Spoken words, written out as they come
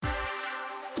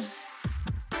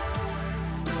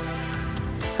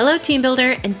Hello, Team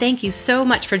Builder, and thank you so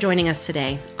much for joining us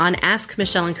today on Ask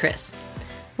Michelle and Chris.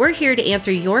 We're here to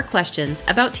answer your questions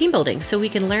about team building so we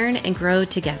can learn and grow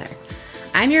together.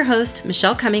 I'm your host,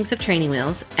 Michelle Cummings of Training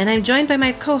Wheels, and I'm joined by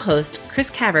my co-host, Chris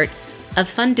Cavert of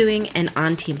Fun Doing and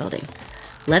On Team Building.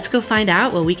 Let's go find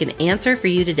out what we can answer for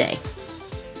you today.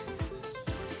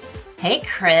 Hey,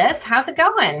 Chris, how's it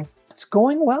going? It's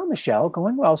going well, Michelle,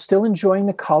 going well. Still enjoying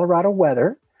the Colorado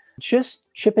weather. Just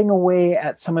chipping away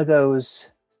at some of those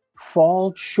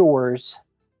fall chores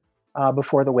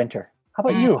before the winter. How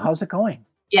about you? How's it going?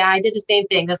 Yeah, I did the same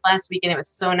thing this last weekend. It was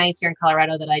so nice here in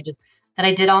Colorado that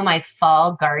I did all my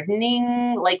fall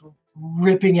gardening, like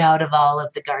ripping out of all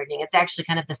of the gardening. It's actually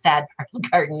kind of the sad part of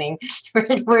gardening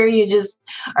where you just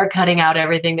are cutting out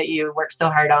everything that you worked so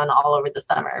hard on all over the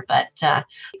summer. But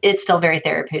it's still very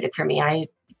therapeutic for me. I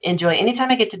enjoy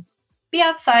anytime I get to be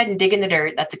outside and dig in the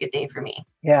dirt. That's a good day for me.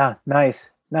 Yeah,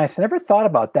 nice. I never thought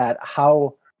about that,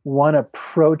 how one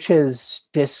approaches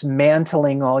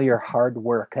dismantling all your hard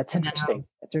work. That's interesting.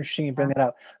 It's interesting you bring that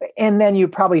up. And then you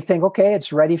probably think, okay,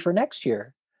 it's ready for next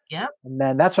year. Yeah. And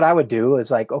then that's what I would do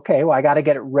is like, okay, well, I got to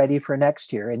get it ready for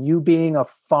next year. And you being a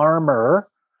farmer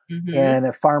and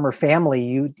a farmer family,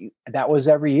 you that was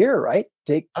every year, right?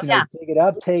 Dig it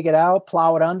up, take it out,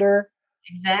 plow it under.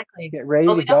 Exactly. Get ready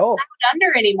to go. We don't plow it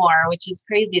under anymore, which is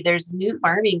crazy. There's new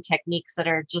farming techniques that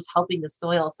are just helping the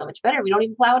soil so much better. We don't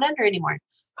even plow it under anymore.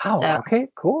 Oh, so, okay,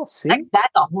 cool. See,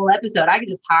 that's a whole episode. I could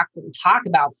just talk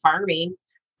about farming.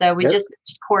 So we just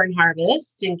finished corn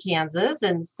harvest in Kansas,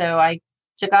 and so I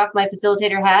took off my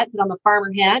facilitator hat, put on the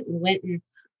farmer hat, and went and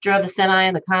drove the semi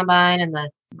and the combine and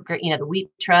the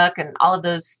wheat truck and all of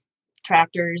those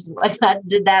tractors. I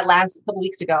did that last couple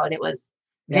weeks ago, and it was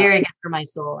very good for my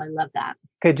soul. I love that.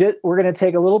 Okay, we're going to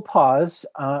take a little pause.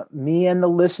 Me and the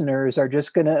listeners are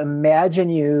just going to imagine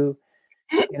you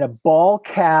in a ball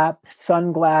cap,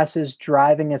 sunglasses,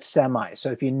 driving a semi.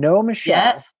 So if you know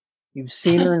Michelle, you've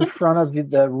seen her in front of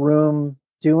the room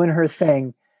doing her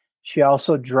thing. She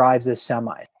also drives a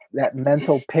semi. That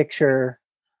mental picture.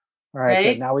 All right.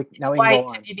 Good. Now we can go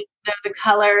on. If you need to know the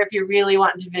color, if you really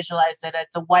want to visualize it,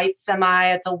 it's a white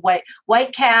semi. It's a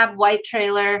white cab, white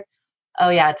trailer. Oh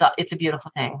yeah, it's a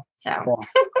beautiful thing. So cool.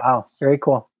 Wow, very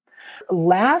cool.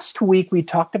 Last week we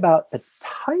talked about the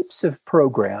types of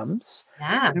programs.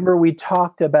 Yeah. Remember we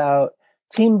talked about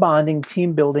team bonding,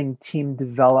 team building, team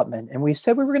development, and we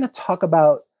said we were going to talk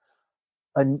about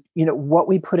what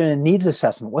we put in a needs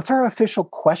assessment. What's our official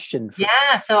question?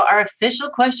 So our official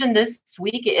question this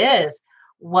week is,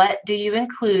 what do you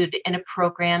include in a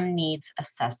program needs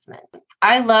assessment?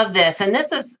 I love this. And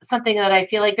this is something that I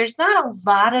feel like there's not a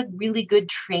lot of really good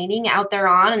training out there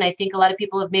on. And I think a lot of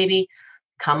people have maybe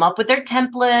come up with their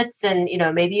templates and,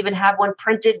 maybe even have one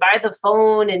printed by the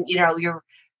phone and, you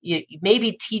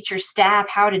maybe teach your staff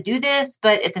how to do this.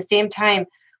 But at the same time,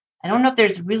 I don't know if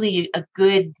there's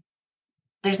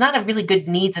not a really good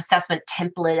needs assessment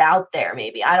template out there.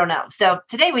 Maybe, I don't know. So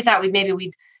today we thought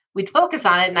we'd focus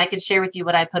on it, and I could share with you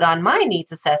what I put on my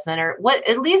needs assessment, or what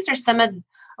at least are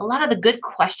a lot of the good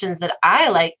questions that I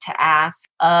like to ask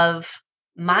of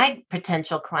my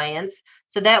potential clients.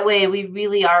 So that way we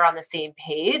really are on the same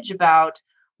page about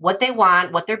what they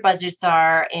want, what their budgets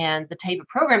are, and the type of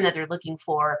program that they're looking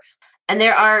for. And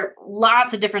there are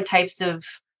lots of different types of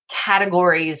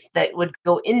categories that would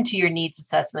go into your needs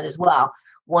assessment as well.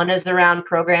 One is around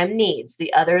program needs,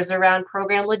 the other is around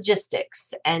program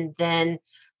logistics, and then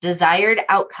desired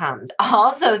outcomes.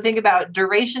 Also think about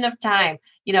duration of time.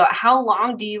 How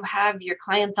long do you have your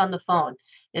clients on the phone?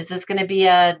 Is this going to be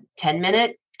a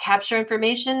 10-minute capture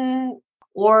information,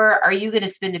 or are you going to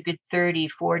spend a good 30,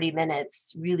 40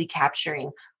 minutes really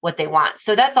capturing what they want?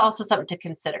 So that's also something to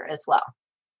consider as well.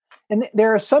 And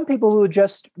there are some people who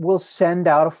just will send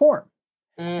out a form.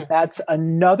 That's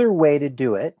another way to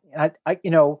do it.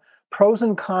 Pros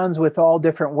and cons with all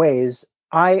different ways.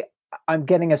 I'm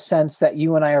getting a sense that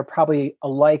you and I are probably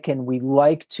alike, and we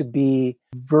like to be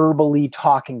verbally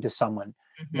talking to someone.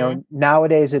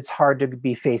 Nowadays it's hard to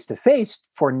be face-to-face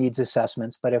for needs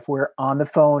assessments, but if we're on the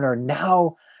phone, or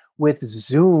now with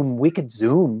Zoom, we could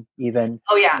Zoom even.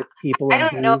 Oh yeah. With people. I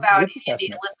don't know about any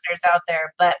listeners out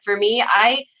there, but for me,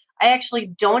 I actually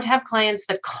don't have clients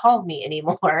that call me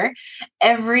anymore.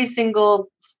 Every single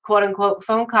quote unquote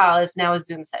phone call is now a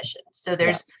Zoom session. So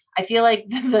I feel like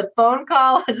the phone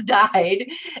call has died,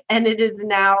 and it is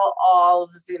now all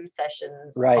Zoom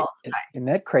sessions. Right. All the time. Isn't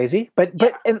that crazy? But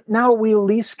now we at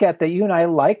least get that you and I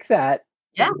like that.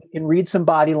 Yeah. We can read some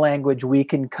body language. We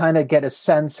can kind of get a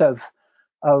sense of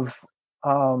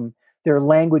their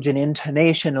language and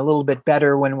intonation a little bit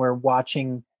better when we're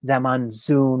watching them on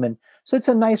Zoom. And so it's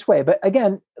a nice way. But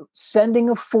again, sending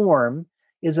a form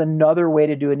is another way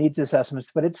to do a needs assessment,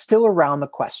 but it's still around the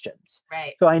questions.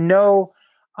 Right. So I know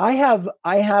I have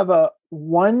a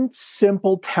one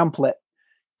simple template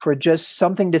for just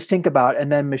something to think about.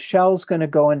 And then Michelle's going to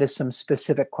go into some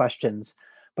specific questions.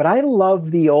 But I love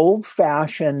the old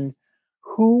fashioned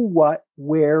who, what,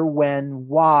 where, when,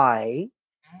 why.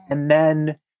 And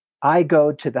then I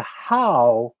go to the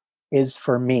how is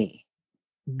for me.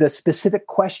 The specific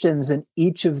questions in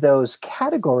each of those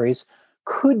categories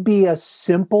could be a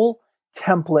simple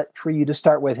template for you to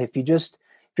start with. If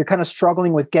you're kind of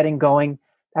struggling with getting going,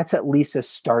 that's at least a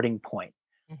starting point.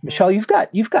 Mm-hmm. Michelle, you've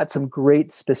got some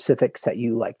great specifics that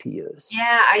you like to use.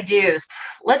 Yeah, I do.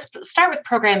 Let's start with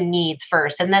program needs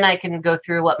first, and then I can go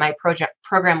through what my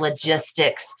program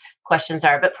logistics questions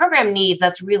are. But program needs,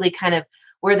 that's really kind of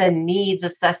where the needs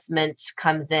assessment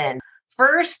comes in.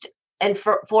 First and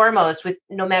foremost, with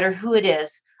no matter who it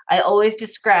is, I always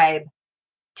describe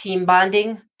team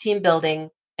bonding, team building,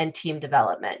 and team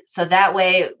development. So that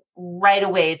way, right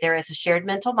away, there is a shared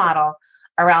mental model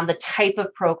around the type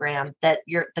of program that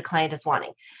the client is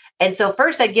wanting. And so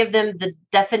first I give them the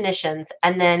definitions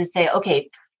and then say, okay,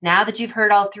 now that you've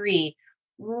heard all three,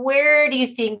 where do you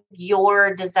think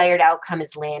your desired outcome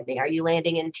is landing? Are you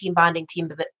landing in team bonding,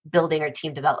 team building, or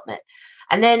team development?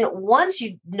 And then once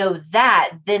you know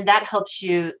that, then that helps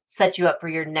you set you up for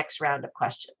your next round of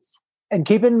questions. And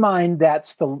keep in mind,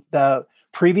 that's the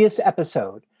previous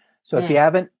episode. So if you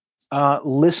haven't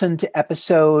listened to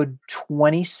episode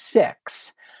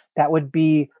 26, that would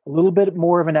be a little bit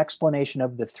more of an explanation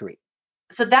of the three.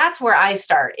 So that's where I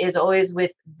start, is always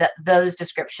with those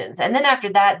descriptions. And then after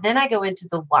that, then I go into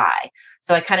the why.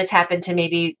 So I kind of tap into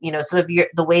maybe, some of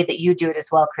the way that you do it as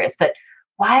well, Chris. But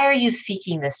why are you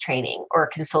seeking this training or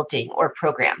consulting or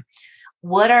program?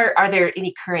 What are there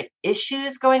any current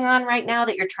issues going on right now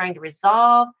that you're trying to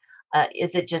resolve?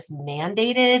 Is it just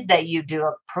mandated that you do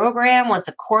a program once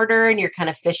a quarter and you're kind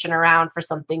of fishing around for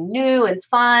something new and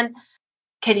fun?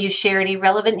 Can you share any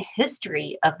relevant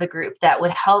history of the group that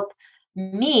would help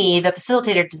me, the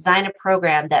facilitator, design a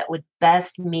program that would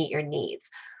best meet your needs?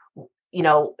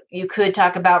 You could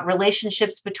talk about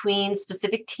relationships between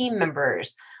specific team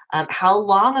members. How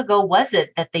long ago was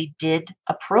it that they did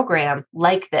a program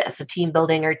like this, a team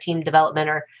building or team development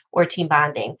or team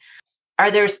bonding? Are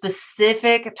there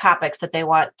specific topics that they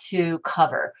want to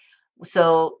cover?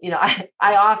 So, I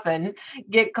often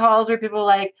get calls where people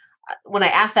like, when I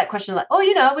ask that question, like,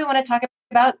 we want to talk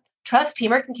about trust,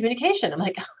 teamwork, and communication. I'm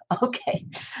like, okay,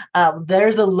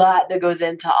 there's a lot that goes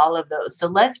into all of those. So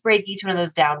let's break each one of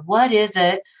those down. What is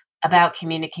it about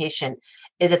communication?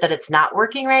 Is it that it's not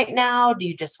working right now? Do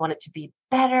you just want it to be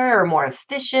better or more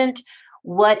efficient?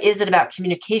 What is it about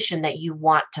communication that you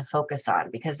want to focus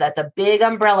on? Because that's a big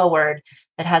umbrella word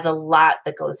that has a lot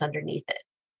that goes underneath it.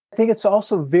 I think it's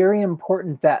also very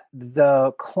important that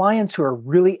the clients who are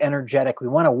really energetic, we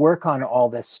want to work on all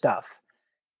this stuff.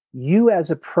 You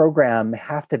as a program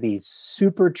have to be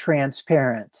super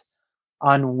transparent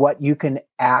on what you can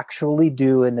actually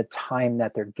do in the time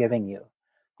that they're giving you.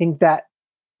 I think that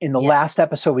in the last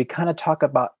episode, we kind of talk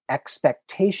about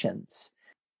expectations.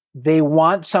 They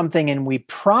want something and we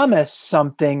promise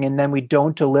something and then we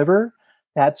don't deliver.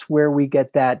 That's where we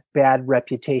get that bad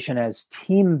reputation as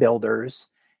team builders,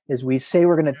 is we say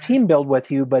we're going to team build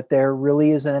with you, but there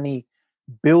really isn't any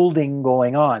building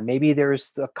going on. Maybe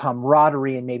there's the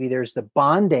camaraderie and maybe there's the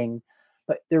bonding,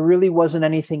 but there really wasn't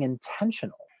anything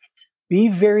intentional. Be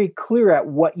very clear at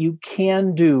what you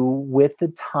can do with the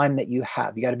time that you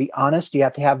have. You got to be honest. You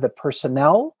have to have the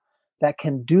personnel that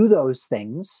can do those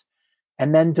things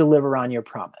and then deliver on your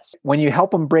promise. When you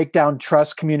help them break down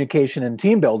trust, communication, and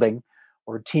team building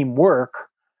or teamwork,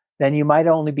 then you might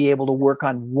only be able to work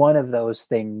on one of those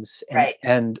things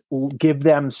and give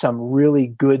them some really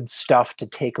good stuff to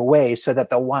take away so that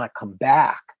they'll want to come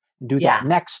back and do that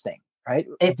next thing. Right.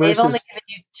 If they've only given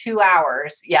you 2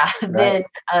 hours, then,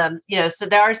 so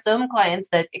there are some clients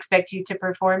that expect you to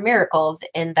perform miracles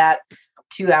in that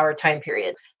 2-hour time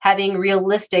period. Having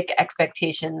realistic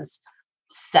expectations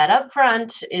set up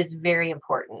front is very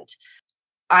important.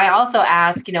 I also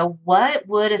ask, what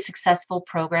would a successful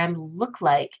program look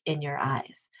like in your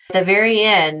eyes? At the very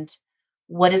end,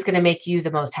 what is going to make you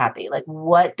the most happy? Like,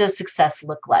 what does success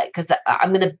look like? Because I'm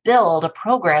going to build a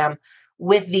program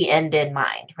with the end in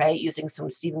mind, right? Using some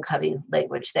Stephen Covey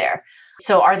language there.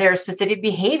 So are there specific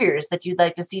behaviors that you'd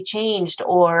like to see changed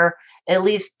or at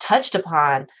least touched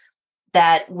upon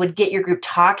that would get your group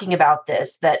talking about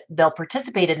this, that they'll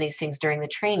participate in these things during the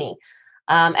training?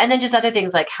 And then just other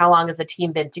things like, how long has the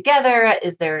team been together?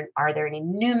 Are there any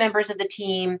new members of the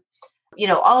team?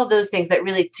 all of those things that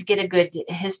really to get a good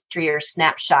history or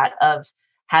snapshot of,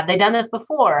 have they done this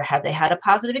before? Have they had a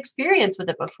positive experience with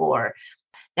it before?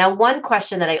 Now, one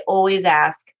question that I always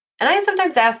ask, and I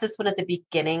sometimes ask this one at the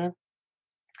beginning,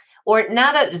 or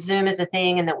now that Zoom is a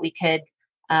thing and that we could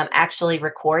actually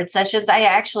record sessions, I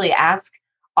actually ask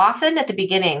often at the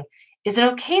beginning, is it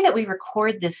okay that we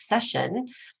record this session?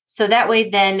 So that way,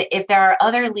 then, if there are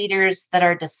other leaders that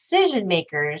are decision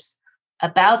makers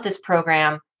about this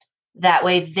program, that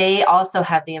way they also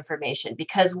have the information.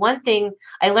 Because one thing,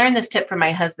 I learned this tip from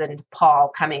my husband,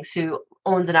 Paul Cummings, who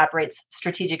owns and operates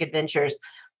Strategic Adventures.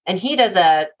 And he does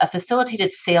a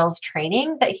facilitated sales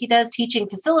training that he does, teaching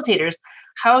facilitators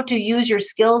how to use your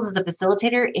skills as a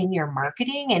facilitator in your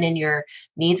marketing and in your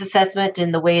needs assessment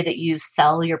and the way that you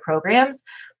sell your programs.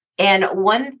 And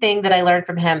one thing that I learned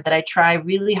from him that I try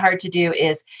really hard to do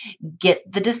is get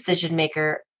the decision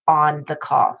maker on the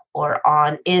call or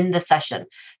on in the session,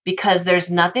 because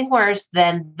there's nothing worse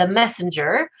than the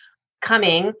messenger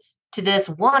coming to this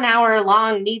 1 hour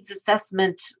long needs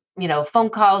assessment, phone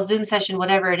call, Zoom session,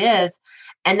 whatever it is,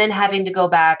 and then having to go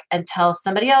back and tell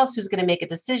somebody else who's going to make a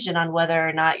decision on whether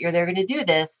or not they're going to do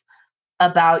this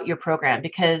about your program.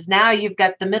 Because now you've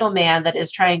got the middleman that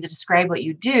is trying to describe what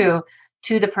you do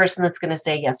to the person that's going to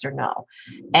say yes or no.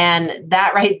 And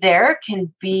that right there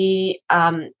can be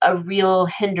a real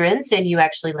hindrance in you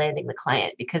actually landing the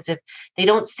client, because if they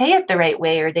don't say it the right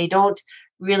way, or they don't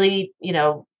really,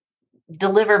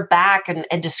 deliver back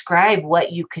and describe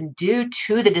what you can do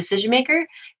to the decision maker,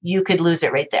 you could lose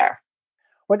it right there.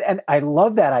 And I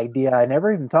love that idea. I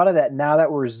never even thought of that now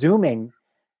that we're Zooming.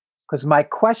 Because my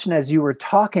question as you were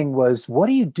talking was, what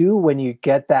do you do when you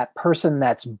get that person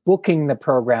that's booking the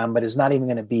program but is not even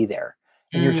going to be there?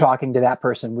 And you're talking to that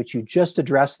person, which you just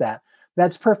addressed that.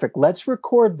 That's perfect. Let's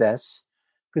record this,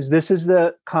 because this is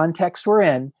the context we're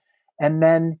in, and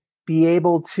then be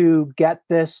able to get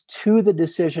this to the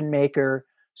decision maker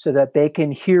so that they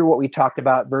can hear what we talked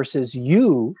about versus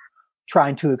you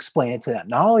trying to explain it to them.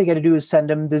 Now all you got to do is send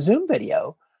them the Zoom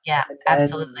video. Yeah,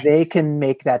 absolutely. And they can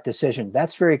make that decision.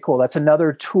 That's very cool. That's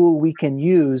another tool we can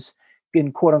use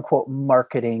in quote unquote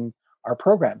marketing our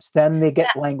programs. Then they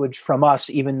get language from us,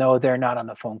 even though they're not on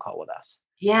the phone call with us.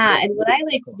 Yeah. And what I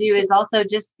like to do is also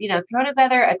just, throw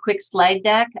together a quick slide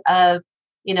deck of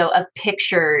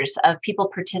pictures of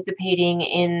people participating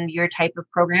in your type of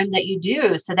program that you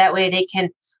do. So that way they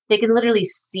can literally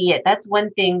see it. That's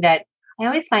one thing that I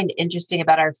always find interesting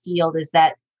about our field, is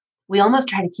that we almost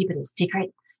try to keep it a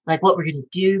secret, like what we're going to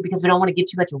do, because we don't want to give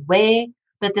too much away.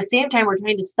 But at the same time, we're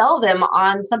trying to sell them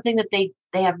on something that they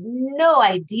have no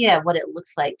idea what it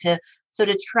looks like. So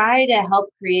to try to help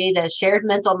create a shared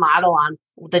mental model on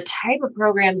the type of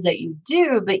programs that you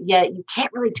do, but yet you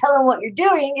can't really tell them what you're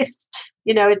doing.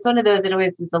 It's one of those, it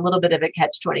always is a little bit of a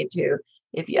catch-22,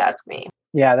 if you ask me.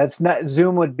 Yeah, that's not,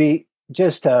 Zoom would be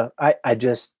just I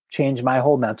just changed my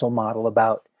whole mental model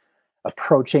about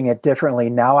approaching it differently.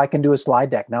 Now I can do a slide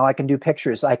deck. Now I can do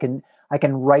pictures. I can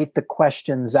write the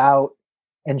questions out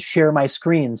and share my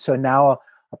screen. So now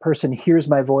a person hears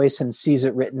my voice and sees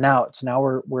it written out. So now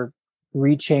we're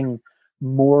reaching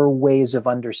more ways of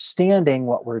understanding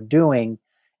what we're doing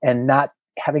and not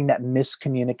having that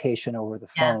miscommunication over the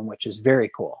phone, which is very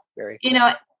cool. Very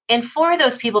cool. And for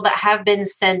those people that have been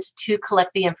sent to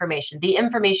collect the information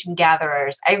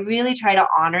gatherers, I really try to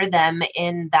honor them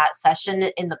in that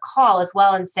session, in the call as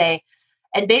well, and say,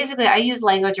 and basically I use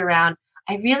language around,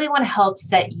 I really want to help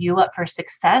set you up for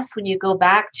success when you go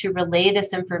back to relay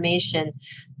this information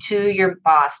to your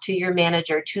boss, to your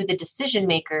manager, to the decision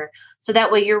maker. So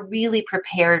that way you're really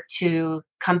prepared to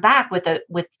come back with a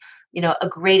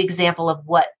great example of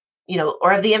what,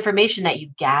 or of the information that you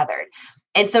gathered.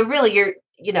 And so really you're,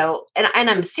 and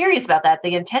I'm serious about that.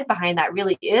 The intent behind that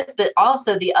really is, but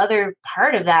also the other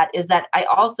part of that is that I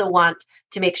also want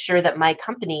to make sure that my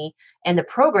company and the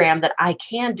program that I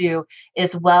can do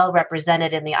is well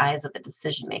represented in the eyes of the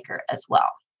decision maker as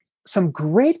well. Some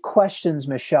great questions,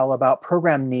 Michelle, about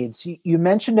program needs. You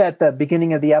mentioned at the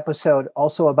beginning of the episode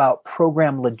also about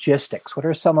program logistics. What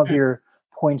are some of your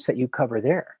points that you cover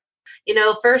there?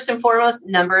 First and foremost,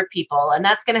 number of people. And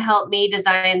that's going to help me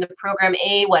design the program.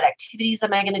 What activities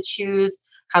am I going to choose?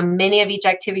 How many of each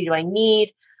activity do I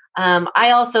need?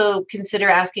 I also consider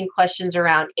asking questions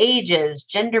around ages,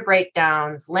 gender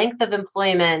breakdowns, length of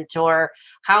employment, or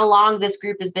how long this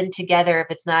group has been together, if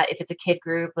it's a kid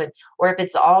group, or if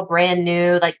it's all brand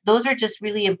new. Like, those are just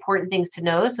really important things to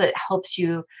know, so it helps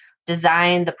you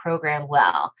design the program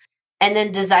well. And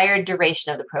then desired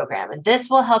duration of the program. And this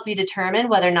will help you determine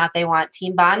whether or not they want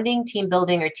team bonding, team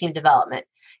building, or team development.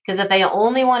 Because if they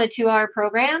only want a 2-hour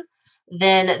program,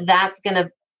 then that's going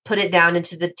to put it down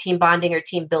into the team bonding or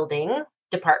team building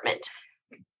department.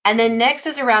 And then next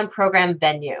is around program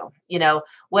venue.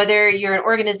 Whether you're an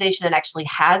organization that actually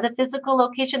has a physical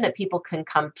location that people can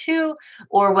come to,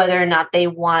 or whether or not they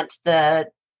want the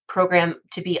program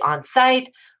to be on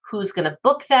site, who's going to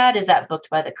book that? Is that booked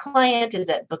by the client? Is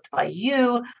that booked by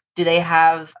you? Do they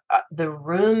have the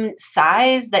room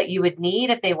size that you would need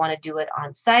if they want to do it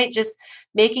on site? Just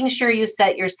making sure you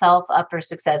set yourself up for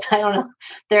success. I don't know.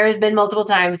 There has been multiple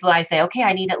times when I say, okay,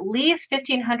 I need at least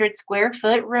 1,500 square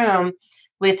foot room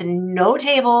with no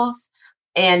tables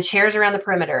and chairs around the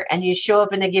perimeter. And you show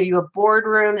up and they give you a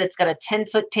boardroom that's got a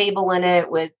 10-foot table in it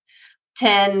with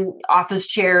 10 office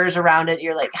chairs around it.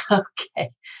 You're like,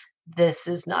 okay, this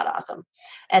is not awesome.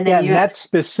 And then that's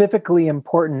specifically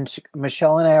important.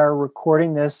 Michelle and I are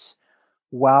recording this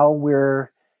while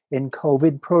we're in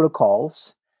COVID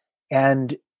protocols,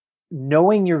 and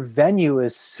knowing your venue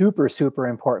is super, super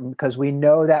important, because we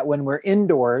know that when we're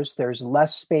indoors, there's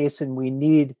less space and we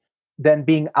need than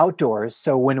being outdoors.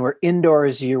 So when we're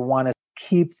indoors, you want to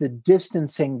keep the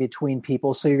distancing between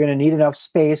people. So you're going to need enough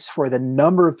space for the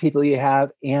number of people you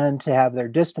have and to have their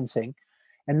distancing.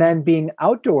 And then being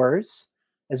outdoors,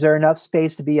 is there enough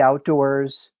space to be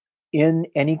outdoors in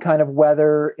any kind of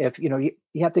weather? If you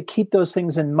have to keep those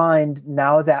things in mind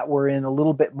now that we're in a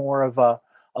little bit more of a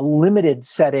limited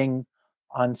setting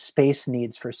on space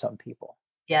needs for some people.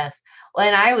 Yes. Well,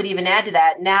 and I would even add to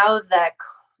that, now that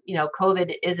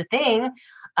COVID is a thing,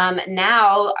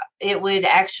 now it would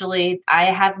actually, I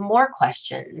have more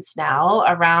questions now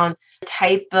around the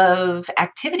type of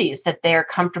activities that they're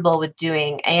comfortable with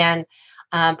doing, and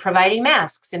providing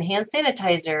masks and hand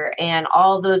sanitizer and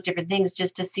all those different things,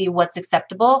 just to see what's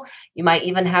acceptable. You might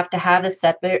even have to have a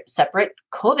separate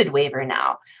COVID waiver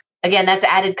now. Again, that's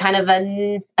added kind of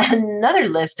another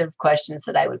list of questions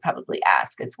that I would probably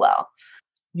ask as well.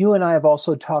 You and I have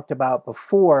also talked about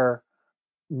before,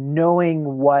 knowing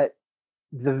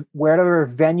whatever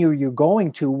venue you're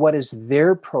going to, what is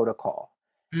their protocol?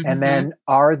 Mm-hmm. And then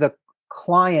are the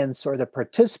clients or the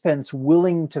participants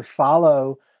willing to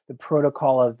follow the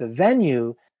protocol of the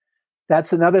venue?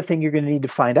 That's another thing you're going to need to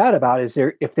find out about,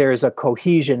 if there is a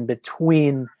cohesion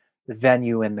between the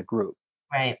venue and the group.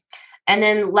 Right. And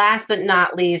then last but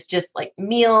not least, just like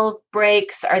meals,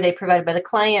 breaks, are they provided by the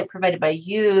client, provided by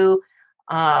you?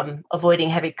 Avoiding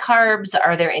heavy carbs,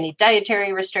 are there any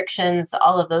dietary restrictions?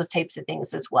 All of those types of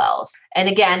things as well. And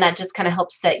again, that just kind of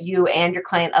helps set you and your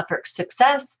client up for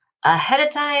success ahead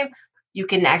of time. You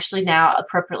can actually now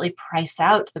appropriately price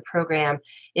out the program.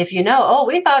 If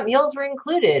we thought meals were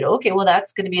included. Okay, well,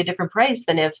 that's going to be a different price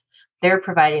than if they're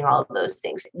providing all of those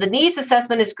things. The needs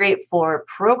assessment is great for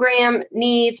program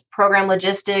needs, program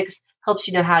logistics, helps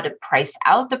you know how to price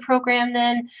out the program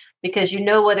then, because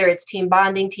whether it's team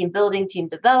bonding, team building, team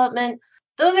development.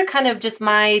 Those are kind of just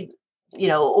my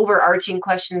overarching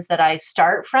questions that I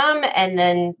start from, and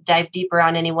then dive deeper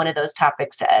on any one of those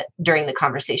topics during the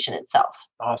conversation itself.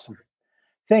 Awesome.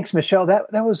 Thanks, Michelle. That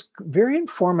was very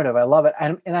informative. I love it.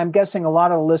 And I'm guessing a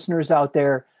lot of listeners out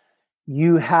there,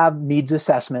 you have needs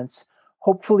assessments.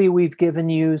 Hopefully we've given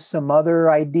you some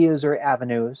other ideas or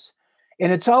avenues.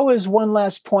 And it's always, one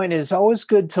last point, is always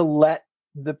good to let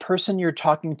the person you're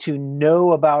talking to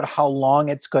know about how long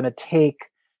it's going to take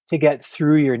to get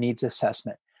through your needs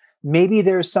assessment. Maybe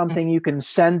there's something you can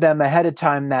send them ahead of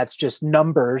time that's just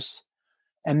numbers,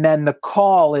 and then the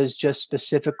call is just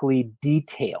specifically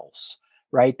details,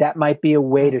 right? That might be a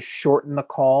way to shorten the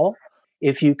call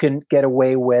if you can get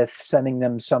away with sending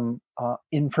them some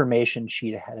information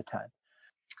sheet ahead of time.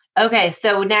 Okay,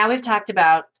 so now we've talked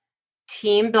about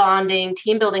team bonding,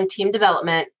 team building, team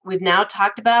development. We've now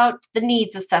talked about the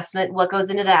needs assessment, what goes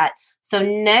into that. So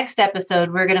next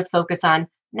episode, we're going to focus on,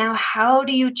 now, how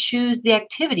do you choose the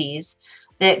activities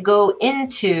that go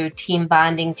into team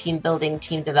bonding, team building,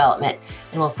 team development?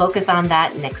 And we'll focus on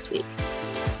that next week.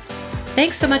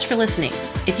 Thanks so much for listening.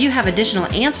 If you have additional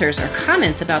answers or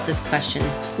comments about this question,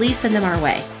 please send them our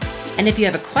way. And if you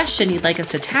have a question you'd like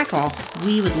us to tackle,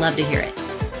 we would love to hear it.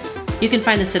 You can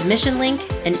find the submission link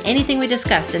and anything we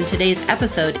discussed in today's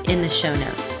episode in the show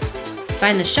notes.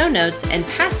 Find the show notes and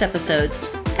past episodes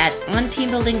at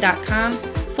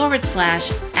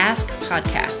onteambuilding.com/ask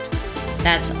podcast.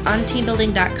 That's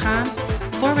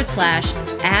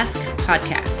onteambuilding.com/ask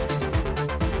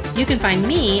podcast. You can find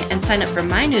me and sign up for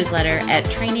my newsletter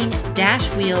at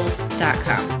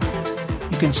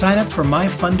training-wheels.com. You can sign up for my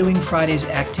Fun Doing Fridays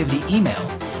activity email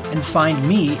and find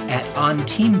me at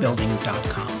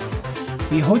onteambuilding.com.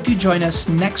 We hope you join us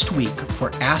next week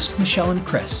for Ask Michelle and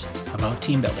Chris about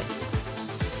team building.